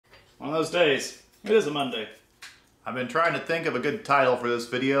One of those days. It is a Monday. I've been trying to think of a good title for this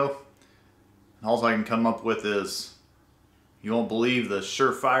video, and all I can come up with is, you won't believe the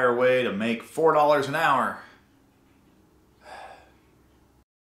surefire way to make $4 an hour.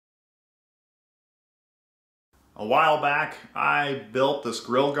 A while back, I built this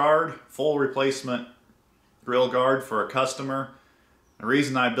grill guard, full replacement grill guard for a customer. The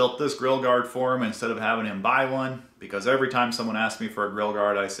reason I built this grill guard for him instead of having him buy one, because every time someone asks me for a grill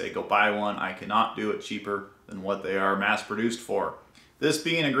guard, I say go buy one. I cannot do it cheaper than what they are mass produced for. This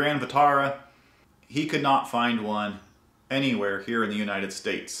being a Grand Vitara, he could not find one anywhere here in the United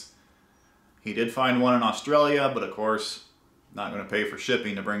States. He did find one in Australia, but of course, not going to pay for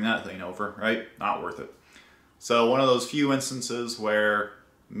shipping to bring that thing over, right? Not worth it. So one of those few instances where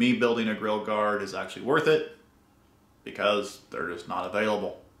me building a grill guard is actually worth it, because they're just not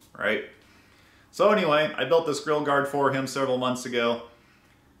available, right? So anyway, I built this grill guard for him several months ago,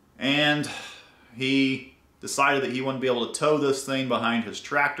 and he decided that he wouldn't be able to tow this thing behind his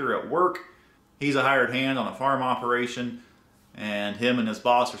tractor at work. He's a hired hand on a farm operation, and him and his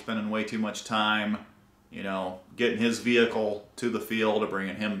boss are spending way too much time, you know, getting his vehicle to the field or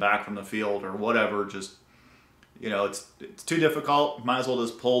bringing him back from the field or whatever. Just, you know, it's too difficult. Might as well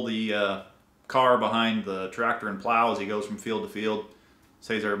just pull the car behind the tractor and plow as he goes from field to field.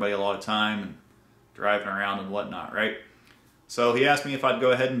 Saves everybody a lot of time and driving around and whatnot, right? So he asked me if I'd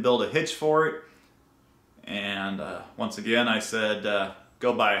go ahead and build a hitch for it, and once again I said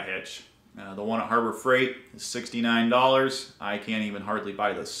go buy a hitch. The one at Harbor Freight is $69. I can't even hardly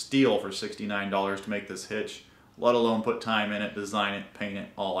buy the steel for $69 to make this hitch, let alone put time in it, design it, paint it,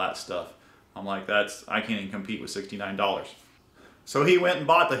 all that stuff. I'm like, I can't even compete with $69. So he went and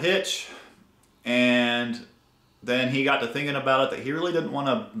bought the hitch, and then he got to thinking about it that he really didn't want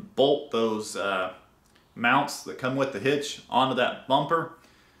to bolt those mounts that come with the hitch onto that bumper.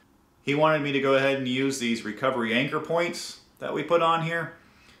 He wanted me to go ahead and use these recovery anchor points that we put on here.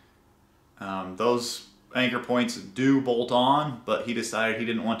 Those anchor points do bolt on, but he decided he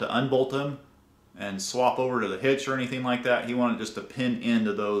didn't want to unbolt them and swap over to the hitch or anything like that. He wanted just to pin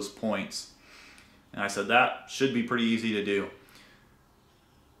into those points. And I said that should be pretty easy to do.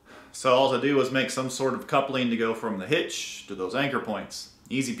 So all to do was make some sort of coupling to go from the hitch to those anchor points.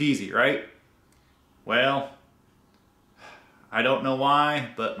 Easy peasy, right? Well, I don't know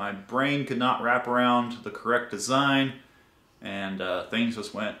why, but my brain could not wrap around the correct design, and things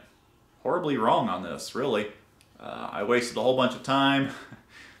just went horribly wrong on this, really. I wasted a whole bunch of time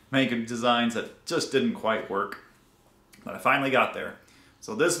making designs that just didn't quite work, but I finally got there.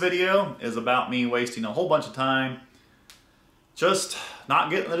 So this video is about me wasting a whole bunch of time just not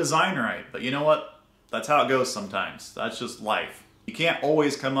getting the design right. But you know what? That's how it goes sometimes. That's just life. You can't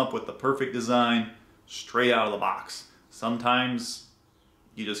always come up with the perfect design straight out of the box. Sometimes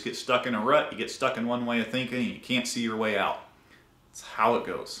you just get stuck in a rut, you get stuck in one way of thinking, and you can't see your way out. It's how it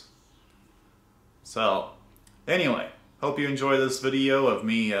goes. So, anyway, hope you enjoy this video of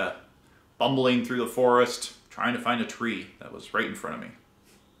me bumbling through the forest, trying to find a tree that was right in front of me.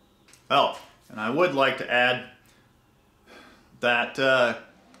 Oh, and I would like to add that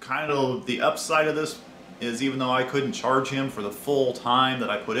kind of the upside of this is, even though I couldn't charge him for the full time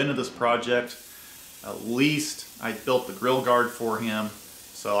that I put into this project, at least I built the grill guard for him,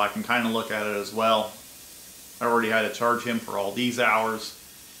 so I can kind of look at it as well. I already had to charge him for all these hours.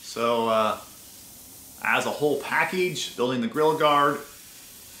 So as a whole package, building the grill guard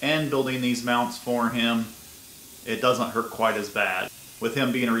and building these mounts for him, it doesn't hurt quite as bad. With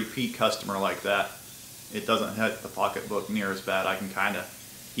him being a repeat customer like that, it doesn't hit the pocketbook near as bad. I can kind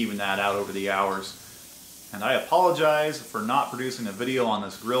of even that out over the hours. And I apologize for not producing a video on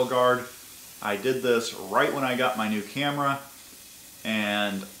this grill guard. I did this right when I got my new camera,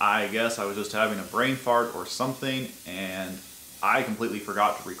 and I guess I was just having a brain fart or something, and I completely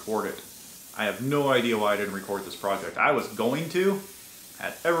forgot to record it. I have no idea why I didn't record this project. I was going to,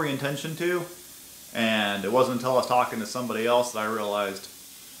 had every intention to, and it wasn't until I was talking to somebody else that I realized,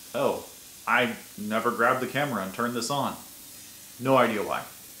 oh, I never grabbed the camera and turned this on. No idea why.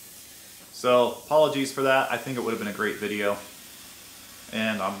 So apologies for that. I think it would have been a great video,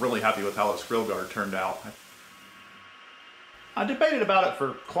 and I'm really happy with how this grill guard turned out. I debated about it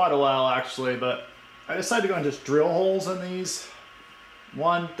for quite a while actually, but I decided to go and just drill holes in these.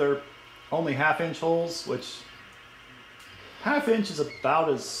 One, they're only 1/2 inch holes, which 1/2 inch is about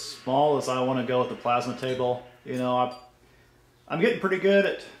as small as I want to go with the plasma table. You know, I'm getting pretty good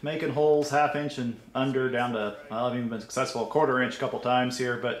at making holes 1/2 inch and under, down to, well, I've even been successful 1/4 inch a couple times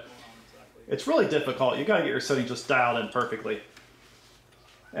here, but it's really difficult. You got to get your setting just dialed in perfectly.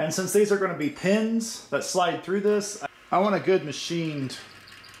 And since these are going to be pins that slide through this, I want a good machined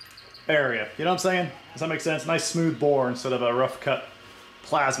area. You know what I'm saying? Does that make sense? Nice smooth bore instead of a rough cut,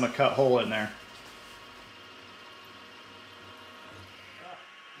 plasma cut hole in there.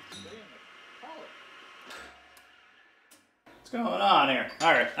 What's going on here?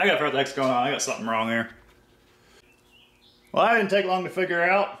 Alright, I got what the heck's going on. I got something wrong here. Well, that didn't take long to figure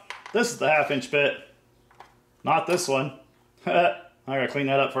out. This is the 1/2-inch bit. Not this one. I gotta clean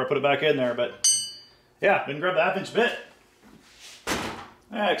that up before I put it back in there, but yeah, didn't grab the 1/2-inch bit.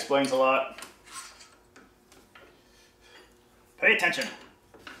 That explains a lot. Pay attention.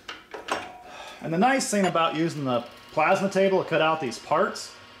 And the nice thing about using the plasma table to cut out these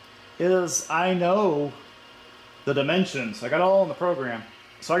parts is I know the dimensions. I got it all in the program.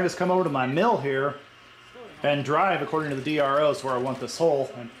 So I can just come over to my mill here and drive according to the DROs where I want this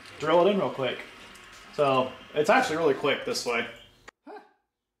hole and drill it in real quick. So it's actually really quick this way.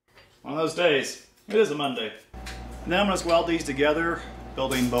 One of those days. It is a Monday. And then I'm going to weld these together,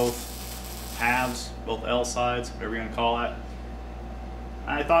 building both halves, both L sides, whatever you're going to call that.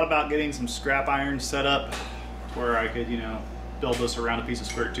 I thought about getting some scrap iron set up where I could, you know, build this around a piece of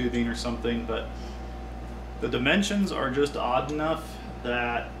square tubing or something, but the dimensions are just odd enough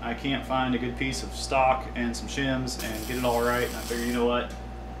that I can't find a good piece of stock and some shims and get it all right. And I figured, you know what,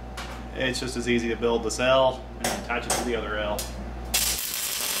 it's just as easy to build this L and attach it to the other L.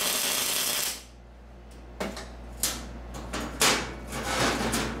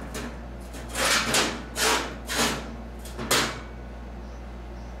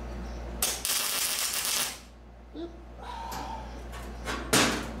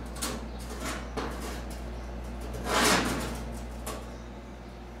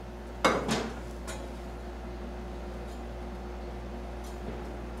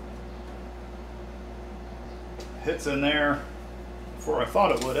 Hits in there before I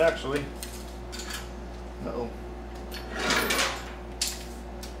thought it would, actually. Uh-oh.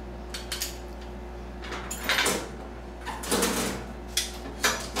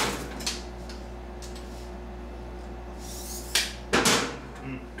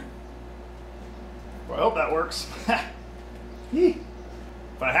 Well, I hope that works. If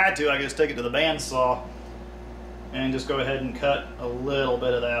I had to, I could just take it to the bandsaw and just go ahead and cut a little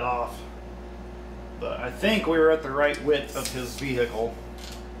bit of that off. But I think we were at the right width of his vehicle,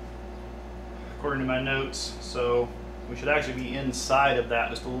 according to my notes. So we should actually be inside of that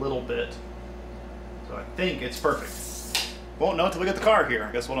just a little bit. So I think it's perfect. Won't know until we get the car here,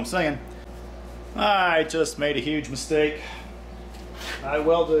 I guess what I'm saying. I just made a huge mistake. I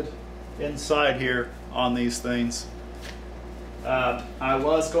welded inside here on these things. I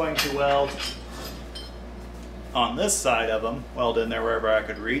was going to weld on this side of them, weld in there wherever I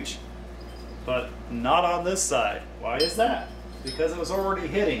could reach. But not on this side. Why is that? Because it was already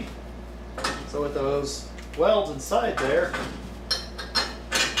hitting. So with those welds inside there,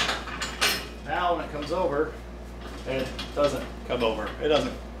 now when it comes over, it doesn't come over. It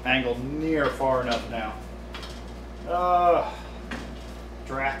doesn't angle near far enough now.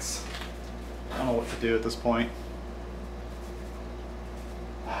 Drats. I don't know what to do at this point.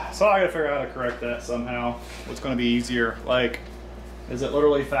 So I gotta figure out how to correct that somehow. What's gonna be easier? Like, is it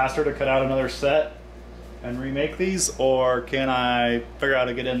literally faster to cut out another set and remake these, or can I figure out how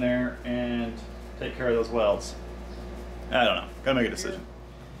to get in there and take care of those welds? I don't know. Gotta make a decision.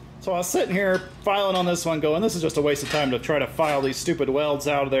 So I was sitting here filing on this one going, this is just a waste of time to try to file these stupid welds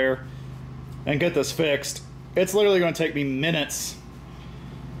out of there and get this fixed. It's literally going to take me minutes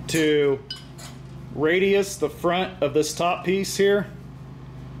to radius the front of this top piece here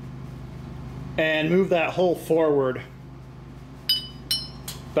and move that hole forward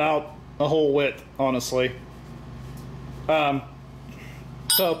about a whole width, honestly. So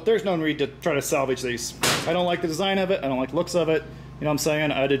there's no need to try to salvage these. I don't like the design of it. I don't like the looks of it. You know what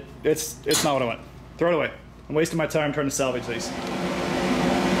I'm saying? It's not what I want. Throw it away. I'm wasting my time trying to salvage these.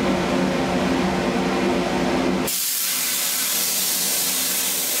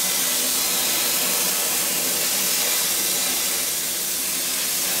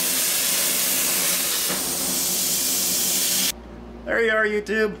 There you are,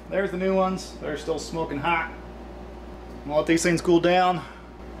 YouTube. There's the new ones. They're still smoking hot. I'll let these things cool down,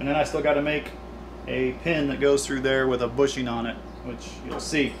 and then I still got to make a pin that goes through there with a bushing on it, which you'll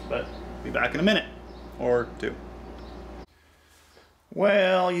see, but I'll be back in a minute or two.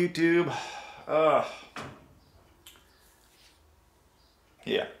 Well, YouTube,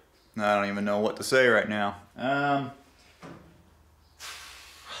 yeah, I don't even know what to say right now.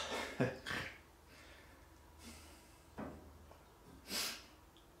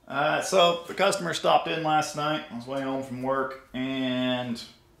 So the customer stopped in last night. I was way home from work, and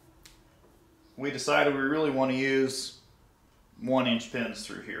we decided we really want to use 1-inch pins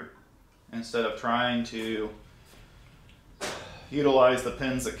through here. instead of trying to utilize the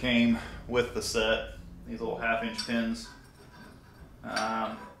pins that came with the set, these little 1/2-inch pins.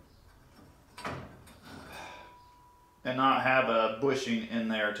 And not have a bushing in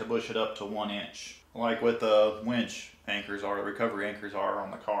there to bush it up to 1 inch, like what the winch anchors are, the recovery anchors are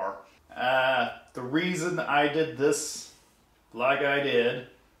on the car. The reason I did this like I did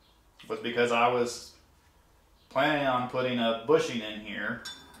was because I was planning on putting a bushing in here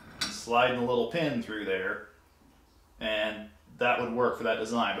and sliding a little pin through there, and that would work for that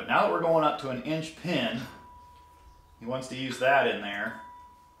design. But now that we're going up to an inch pin, he wants to use that in there.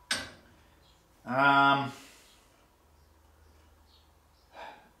 I'm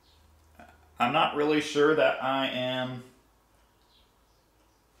not really sure that I am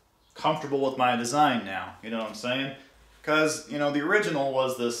comfortable with my design now, you know what I'm saying? Because, you know, the original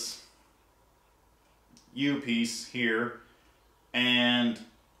was this U piece here, and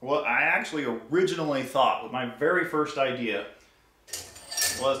what I actually originally thought, with my very first idea,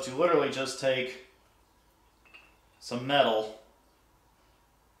 was to literally just take some metal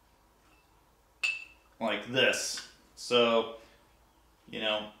like this. So, you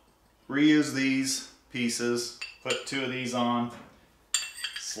know, reuse these pieces, put 2 of these on,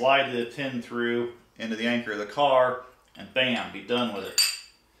 slide the pin through into the anchor of the car, and bam, be done with it.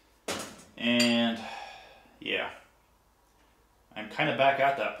 And yeah, I'm kind of back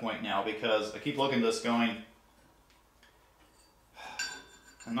at that point now because I keep looking at this going,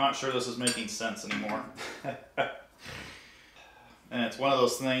 I'm not sure this is making sense anymore. And it's one of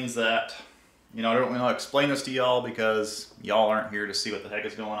those things that, you know, I don't really know how to explain this to y'all because y'all aren't here to see what the heck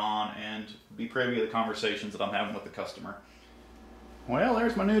is going on and be privy to the conversations that I'm having with the customer. Well,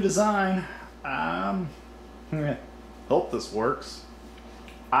 there's my new design. Hope this works.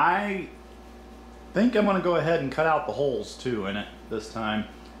 I think I'm going to go ahead and cut out the holes too in it this time.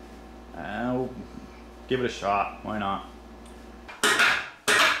 I'll give it a shot. Why not?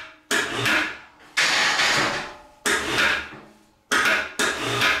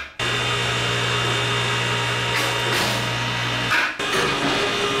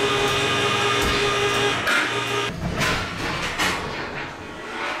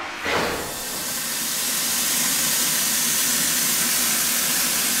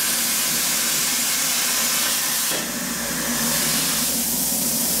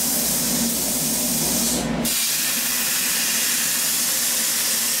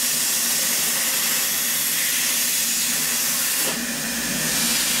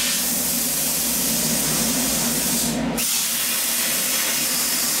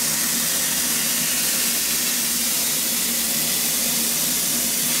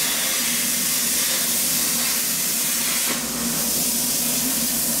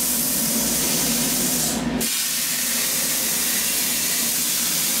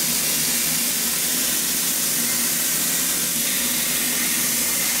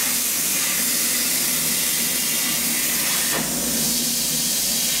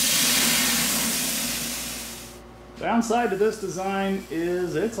 Downside to this design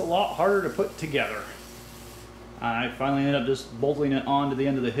is it's a lot harder to put together. I finally ended up just bolting it onto the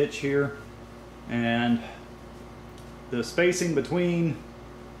end of the hitch here, and the spacing between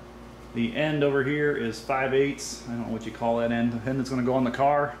the end over here is 5/8. I don't know what you call that end. The end that's going to go on the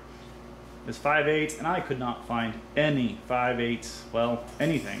car is 5/8, and I could not find any 5/8, well,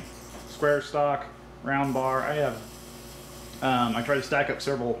 anything. Square stock, round bar. I have, I tried to stack up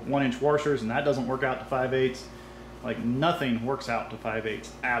several 1-inch washers, and that doesn't work out to 5/8. Like, nothing works out to 5/8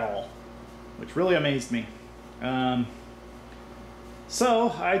 at all, which really amazed me. So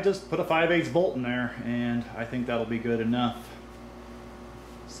I just put a 5/8 bolt in there, and I think that'll be good enough.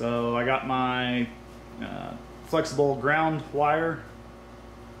 So I got my flexible ground wire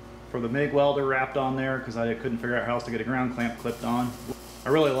for the MIG welder wrapped on there because I couldn't figure out how else to get a ground clamp clipped on. I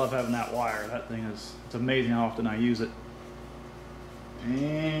really love having that wire. That thing is, it's amazing how often I use it.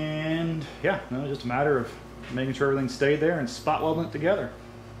 And yeah, no, it's just a matter of making sure everything stayed there and spot welding it together.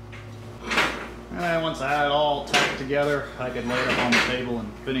 And then once I had it all tacked together, I could lay it up on the table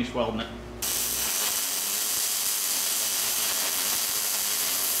and finish welding it.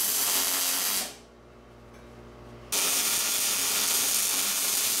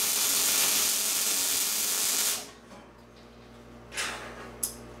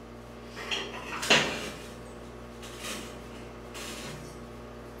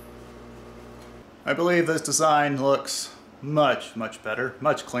 I believe this design looks much better,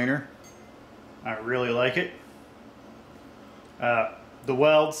 much cleaner. I really like it. The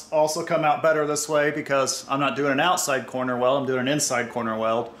welds also come out better this way because I'm not doing an outside corner weld, I'm doing an inside corner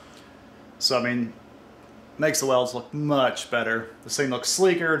weld. So I mean, makes the welds look much better. This thing looks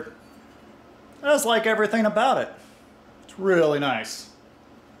sleeker, I just like everything about it. It's really nice.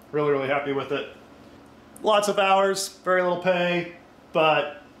 Really, really happy with it. Lots of hours, very little pay,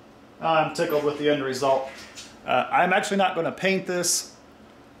 but I'm tickled with the end result. I'm actually not going to paint this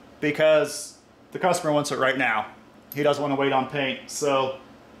because the customer wants it right now. He doesn't want to wait on paint, so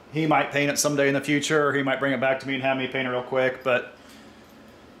he might paint it someday in the future, or he might bring it back to me and have me paint it real quick, but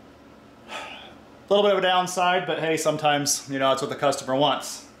a little bit of a downside, but hey, sometimes, you know, that's what the customer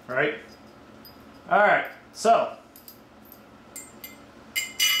wants, right? All right, so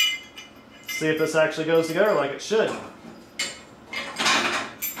see if this actually goes together like it should.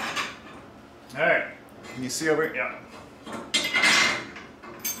 All right, can you see over here? Yeah.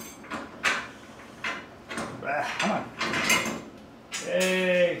 Come on.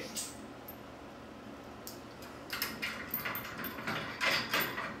 Hey.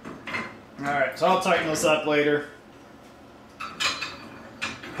 All right, so I'll tighten this up later.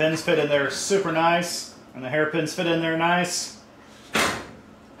 Pins fit in there super nice, and the hairpins fit in there nice.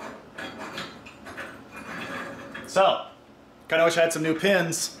 So, kind of wish I had some new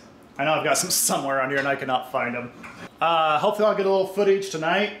pins. I know I've got some somewhere around here and I cannot find them. Hopefully I'll get a little footage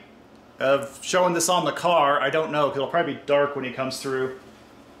tonight of showing this on the car. I don't know, because it'll probably be dark when he comes through.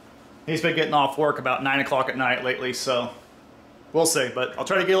 He's been getting off work about 9 o'clock at night lately, so we'll see. But I'll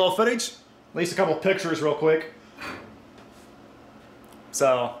try to get a little footage, at least a couple pictures real quick.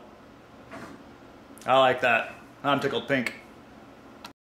 So, I like that. I'm tickled pink.